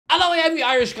Hello, I am the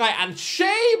Irish guy, and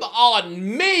shame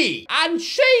on me, and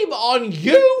shame on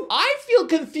you. I feel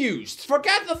confused.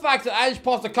 Forget the fact that Ange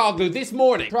Postecoglou this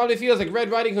morning probably feels like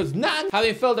Red Riding Hood's nan,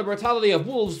 having felt the brutality of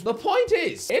wolves. The point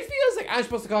is, it feels like Ange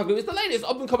Postecoglou is the latest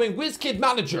up-and-coming whiz-kid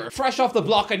manager, fresh off the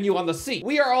block and new on the scene.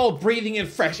 We are all breathing in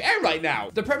fresh air right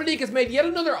now. The Premier League has made yet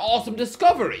another awesome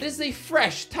discovery. This is a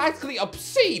fresh, tactically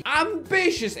obscene,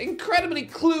 ambitious, incredibly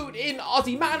clued-in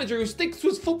Aussie manager who sticks to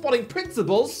his footballing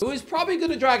principles, who is probably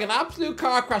going to drag an absolute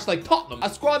car crash like Tottenham, a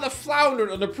squad that floundered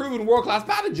under proven world-class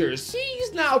managers.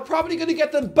 He's now probably going to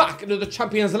get them back into the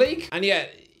Champions League, and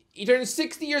yet he turns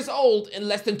 60 years old in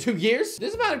less than 2 years.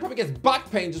 This man probably gets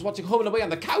back pain just watching Home and Away on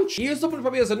the couch. He is someone who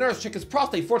probably has a nurse check his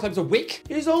prostate 4 times a week.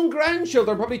 His own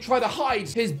grandchildren probably try to hide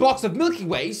his box of Milky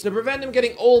Ways to prevent him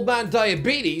getting old man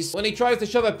diabetes when he tries to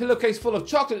shove a pillowcase full of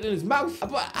chocolate in his mouth.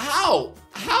 But how?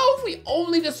 How have we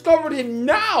only discovered him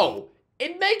now?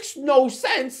 It makes no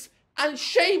sense. And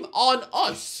shame on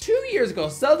us. 2 years ago,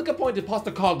 Celtic appointed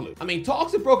Postecoglou. I mean,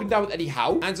 talks had broken down with Eddie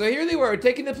Howe, and so here they were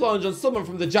taking the plunge on someone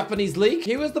from the Japanese league.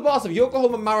 He was the boss of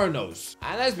Yokohama Marinos.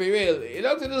 And let's be real, he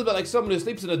looked a little bit like someone who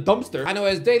sleeps in a dumpster and who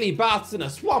has daily baths in a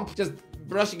swamp, just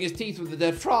brushing his teeth with a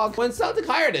dead frog. When Celtic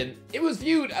hired him, it was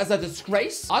viewed as a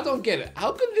disgrace. I don't get it.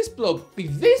 How could this bloke be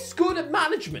this good at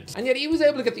management? And yet he was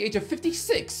able to get the age of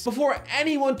 56 before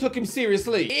anyone took him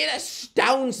seriously. It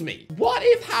astounds me. What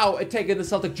if Howe had taken the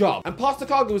Celtic job and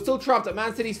Postecoglou was still trapped at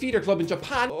Man City's feeder club in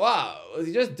Japan? Wow, was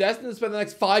he just destined to spend the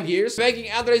next 5 years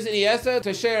begging Andres Iniesta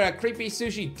to share a creepy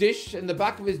sushi dish in the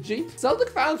back of his Jeep? Celtic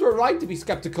fans were right to be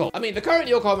skeptical. I mean, the current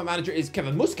Yokohama manager is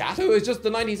Kevin Muscat, who is just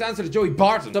the 90s answer to Joey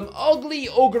Barton. Some ugly,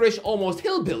 ogreish, almost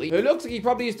hillbilly who looks like he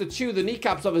probably used to chew the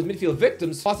kneecaps of his midfield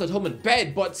victims whilst at home in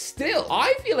bed, but still,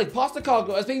 I feel like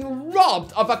Postecoglou is being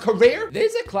robbed of a career.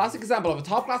 This is a classic example of a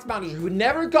top-class manager who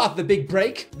never got the big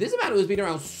break. This is a man who has been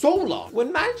around so long.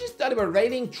 When managers started were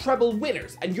reigning treble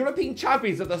winners and European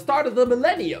champions at the start of the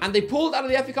millennium, and they pulled out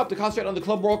of the FA Cup to concentrate on the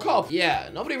Club World Cup. Yeah,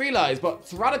 nobody realized, but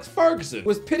Sir Alex Ferguson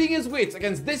was pitting his wits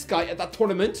against this guy at that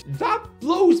tournament. That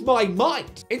blows my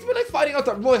mind. It's been like finding out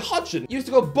that Roy Hodgson used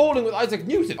to go bowling with Isaac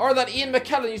Newton, or that Ian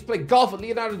McKellen used to play golf with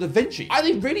Leonardo da Vinci. Are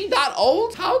they really that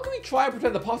old? How can we try and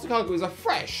pretend that Postecoglou is a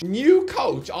fresh, new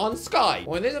coach on Sky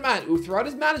when there's a man who throughout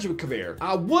his management career,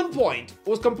 at one point,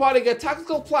 was compiling a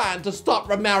tactical plan to stop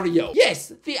Romario?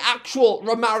 Yes, the actual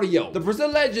Romario. The Brazil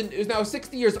legend who's now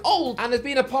 60 years old and has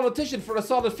been a politician for a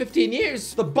solid 15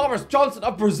 years. The Boris Johnson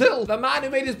of Brazil. The man who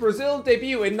made his Brazil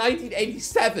debut in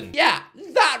 1987. Yeah,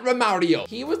 that Romario.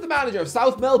 He was the manager of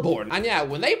South Melbourne. And yeah,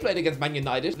 when they played against Man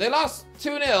United, they lost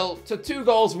 2-0 to 2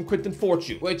 goals from Quinton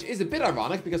Fortune, which is a bit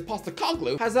ironic because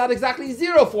Postecoglou has had exactly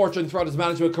 0 fortune throughout his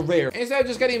management career, instead of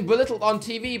just getting belittled on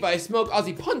TV by a smug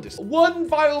Aussie pundit. One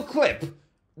viral clip.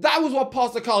 That was what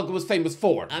Postecoglou was famous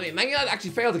for. I mean, Man United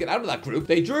actually failed to get out of that group.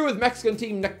 They drew with Mexican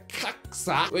team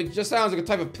Necaxa, which just sounds like a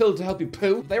type of pill to help you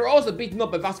poo. They were also beaten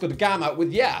up by Vasco da Gama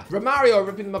with, yeah, Romario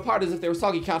ripping them apart as if they were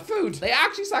soggy cat food. They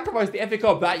actually sacrificed the FA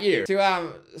Cup that year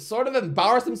to, sort of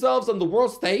embarrass themselves on the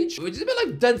world stage, which is a bit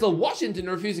like Denzel Washington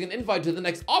refusing an invite to the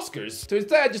next Oscars to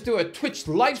instead just do a Twitch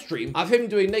live stream of him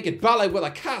doing naked ballet with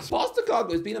a cat.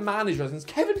 Postecoglou has been a manager since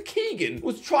Kevin Keegan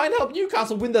was trying to help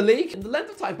Newcastle win the league. In the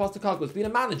length of time Postecoglou has been a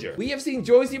manager, we have seen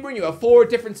Jose Mourinho have 4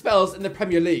 different spells in the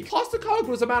Premier League. Postecoglou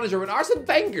was a manager when Arsene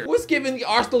Wenger was given the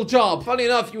Arsenal job. Funny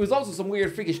enough, he was also some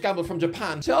weird freakish gamble from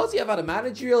Japan. Chelsea have had a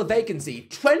managerial vacancy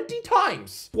 20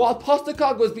 times while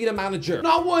Postecoglou has been a manager.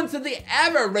 Not once did they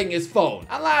ever ring his phone.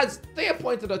 And lads, they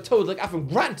appointed a toad like Avram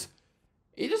Grant.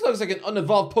 He just looks like an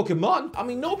unevolved Pokemon. I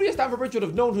mean, nobody at Stamford Bridge would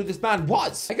have known who this man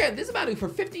was. Again, this is a man who for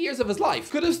 50 years of his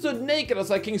life could have stood naked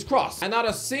outside King's Cross and not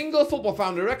a single football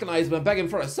fan would recognize him and beg him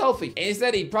for a selfie.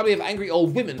 Instead, he'd probably have angry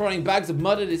old women throwing bags of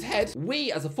mud at his head.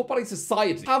 We, as a footballing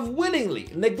society, have willingly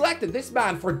neglected this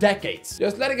man for decades,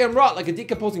 just letting him rot like a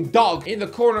decomposing dog in the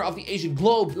corner of the Asian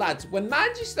globe. Lads, when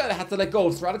Manchester United had to let go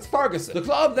of Sir Alex Ferguson, the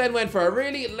club then went for a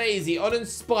really lazy,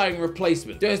 uninspiring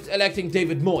replacement, just electing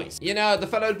David Moyes. You know, the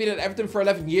fellow had been at Everton for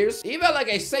 11 years. He felt like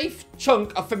a safe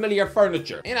chunk of familiar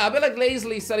furniture. You know, a bit like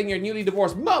lazily setting your newly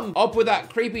divorced mum up with that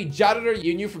creepy janitor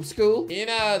you knew from school. You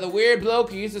know, the weird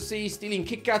bloke you used to see stealing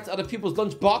Kit Kats out of people's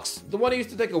lunch box. The one who used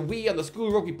to take a wee on the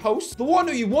school rugby post. The one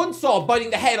who you once saw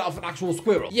biting the head off an actual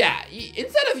squirrel. Yeah,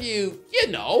 instead of you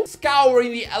know,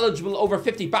 scouring the eligible over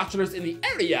 50 bachelors in the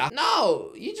area,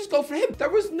 no, you just go for him. There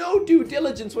was no due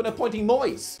diligence when appointing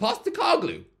Moyes.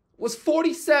 Postecoglou was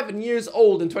 47 years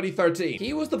old in 2013.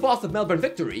 He was the boss of Melbourne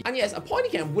Victory, and yes,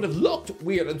 appointing him would have looked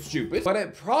weird and stupid, but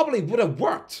it probably would have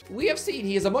worked. We have seen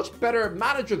he is a much better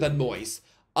manager than Moyes,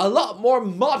 a lot more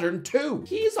modern too.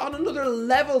 He's on another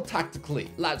level tactically.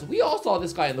 Lads, we all saw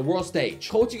this guy on the world stage,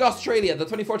 coaching Australia at the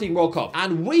 2014 World Cup,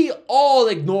 and we all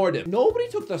ignored him. Nobody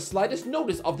took the slightest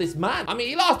notice of this man. I mean,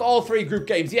 he lost all 3 group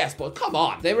games, yes, but come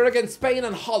on. They were against Spain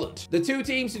and Holland, the 2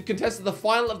 teams who contested the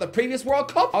final of the previous World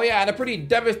Cup. Oh yeah, and a pretty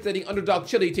devastating underdog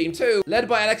Chile team too, led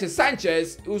by Alexis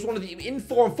Sanchez, who was one of the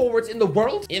informed forwards in the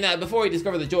world. Before he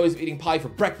discovered the joys of eating pie for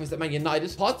breakfast at Man United,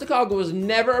 Postecoglou was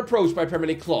never approached by a Premier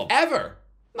League club, ever.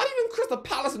 Not even Crystal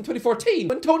Palace in 2014,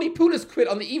 when Tony Pulis quit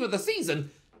on the eve of the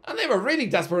season, and they were really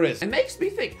desperate. It makes me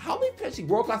think, how many potentially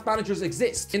world-class managers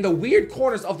exist in the weird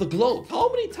corners of the globe? How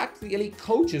many tactically elite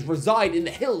coaches reside in the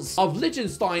hills of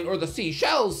Liechtenstein or the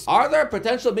Seychelles? Are there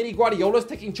potential mini Guardiolas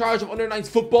taking charge of under-9s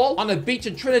football on a beach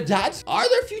in Trinidad? Are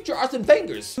there future Arsene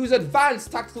Wengers whose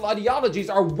advanced tactical ideologies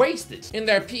are wasted in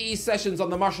their PE sessions on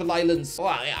the Marshall Islands?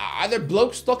 Are there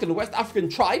blokes stuck in West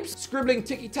African tribes, scribbling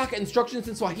tiki-taka instructions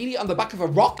in Swahili on the back of a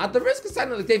rock? At the risk of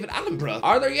sounding like David Attenborough,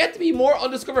 are there yet to be more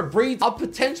undiscovered breeds of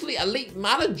potentially elite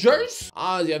managers?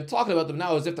 I'm talking about them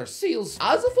now as if they're seals.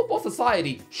 As a football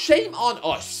society, shame on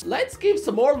us. Let's give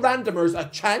some more randomers a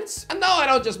chance. And no, I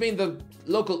don't just mean the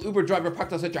local Uber driver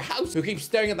parked outside your house who keeps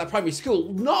staring at that primary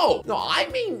school. No, I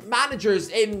mean managers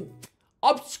in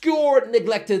obscure,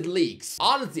 neglected leagues.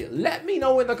 Honestly, let me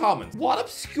know in the comments, what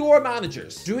obscure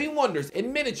managers doing wonders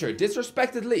in miniature,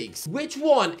 disrespected leagues? Which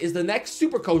one is the next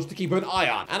super coach to keep an eye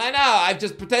on? And I know I've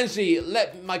just potentially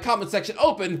let my comment section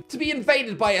open to be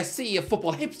invaded by a sea of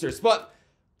football hipsters, but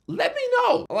let me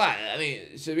know. I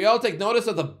mean, should we all take notice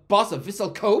of the boss of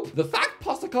Vissel Kobe? The fact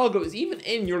Postecoglou is even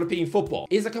in European football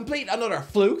is a complete and utter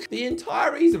fluke. The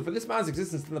entire reason for this man's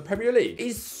existence in the Premier League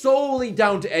is solely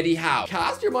down to Eddie Howe.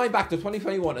 Cast your mind back to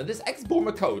 2021 and this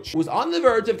ex-Bournemouth coach was on the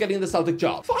verge of getting the Celtic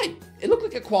job. Fine, it looked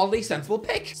like a quality, sensible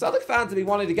pick. Celtic fans have been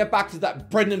wanting to get back to that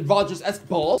Brendan Rodgers-esque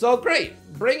ball, so great.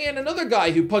 Bring in another guy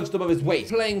who punched above his weight,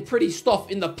 playing pretty stuff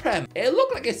in the Prem. It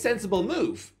looked like a sensible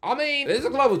move. I mean, this is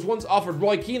a club which once offered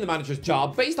Roy Keane the manager's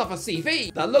job based off a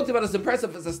CV that looked about as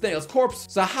impressive as a snail's corpse,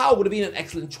 so Howe would have been an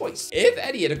excellent choice. If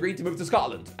Eddie had agreed to move to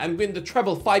Scotland and win the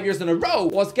treble 5 years in a row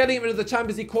whilst getting him into the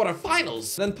Champions League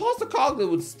quarterfinals, then Postecoglou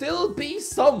would still be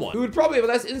someone who would probably have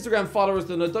less Instagram followers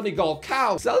than a Donegal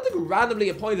cow. Celtic randomly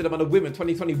appointed him on a whim in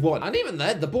 2021, and even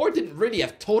then, the board didn't really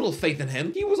have total faith in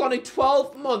him. He was on a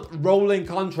 12-month rolling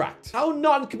contract. How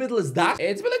non-committal is that?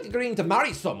 It's a bit like agreeing to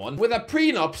marry someone with a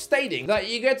prenup stating that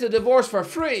you get to divorce for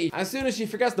free as soon as she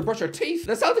forgets to brush her teeth.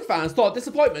 The Celtic fans thought this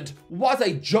appointment was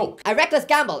a joke. A reckless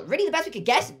gamble. Really the best we could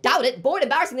get? Doubt it. Board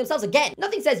embarrassing themselves again.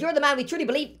 Nothing says you're the man we truly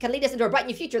believe can lead us into a bright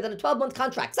new future than a 12-month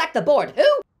contract. Sack the board.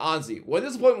 Who? Honestly, when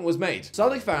this appointment was made,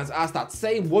 Celtic fans asked that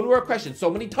same one-word question so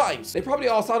many times, they probably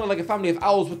all sounded like a family of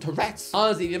owls with Tourette's.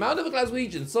 Honestly, the amount of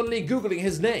Glaswegians suddenly Googling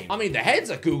his name. I mean, the heads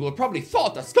at Google probably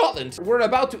thought that Scotland were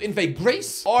about to invade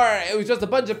Greece, or it was just a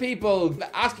bunch of people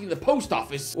asking the post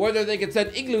office whether they could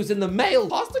send igloos in the mail.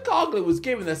 Postecoglou was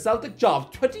given the Celtic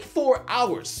job 24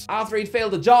 hours after he'd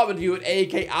failed a job interview at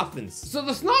AEK Athens. So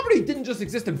the snobbery didn't just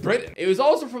exist in Britain. It was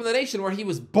also from the nation where he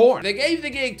was born. They gave the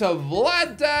gig to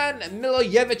Vladan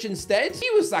Milojevic instead. He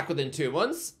was sacked within 2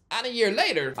 months. And a year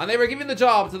later, and they were giving the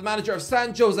job to the manager of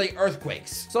San Jose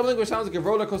Earthquakes. Something which sounds like a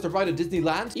roller coaster ride at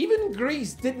Disneyland. Even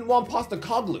Greece didn't want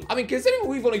Postecoglou. I mean, considering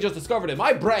we've only just discovered him,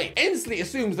 my brain instantly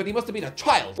assumes that he must have been a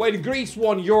child when Greece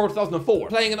won Euro 2004,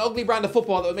 playing an ugly brand of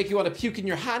football that would make you want to puke in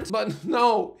your hand. But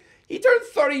no, he turned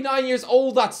 39 years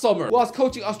old that summer whilst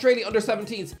coaching Australia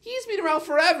under-17s. He's been around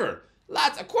forever.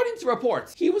 Lads, according to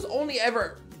reports, he was only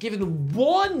ever given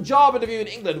one job interview in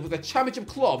England with a championship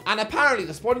club, and apparently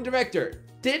the sporting director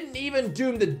didn't even do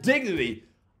him the dignity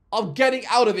of getting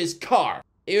out of his car.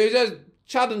 He was just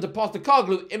chatting to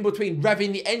Postecoglou in between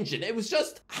revving the engine. It was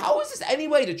just, how is this any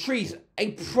way to treat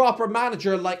a proper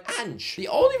manager like Ange? The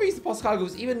only reason Postecoglou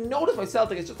was even noticed by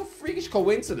Celtic is just a freakish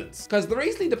coincidence, because the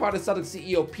recently departed Celtic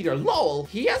CEO Peter Lowell,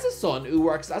 he has a son who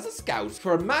works as a scout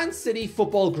for Man City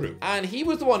Football Group, and he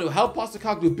was the one who helped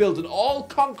Postecoglou build an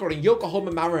all-conquering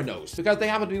Yokohama Marinos, because they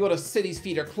happen to be one of City's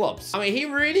feeder clubs. I mean, he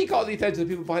really caught the attention of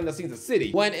people behind the scenes at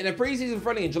City when, in a preseason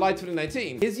friendly in July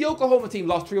 2019, his Yokohama team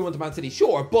lost 3-1 to Man City,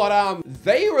 sure, but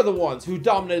they were the ones who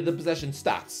dominated the possession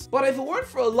stats. But if it weren't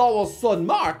for Lowell's son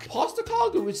Mark,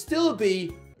 Postecoglou would still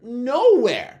be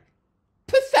nowhere.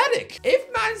 Pathetic.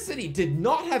 If Man City did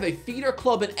not have a feeder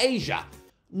club in Asia,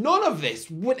 none of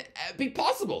this would be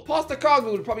possible.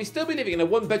 Postecoglou would probably still be living in a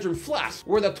one-bedroom flat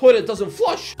where the toilet doesn't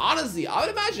flush. Honestly, I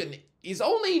would imagine he's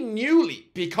only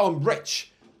newly become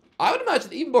rich. I would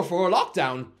imagine even before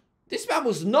lockdown, this man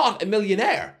was not a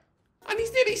millionaire. And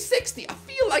he's nearly 60. I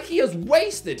feel like he has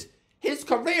wasted his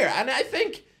career, and I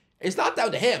think it's not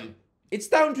down to him. It's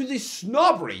down to the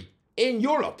snobbery in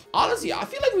Europe. Honestly, I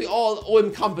feel like we all owe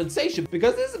him compensation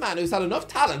because this is a man who's had enough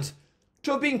talent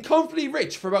to have been comfortably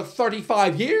rich for about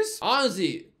 35 years.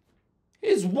 Honestly,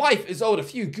 his wife is owed a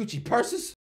few Gucci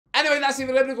purses. Anyway, that's the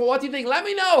video. What do you think? Let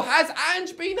me know. Has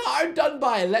Ange been hard done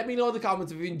by? Let me know in the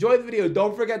comments. If you enjoyed the video,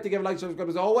 don't forget to give a like, subscribe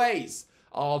as always.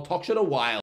 I'll talk to you in a while.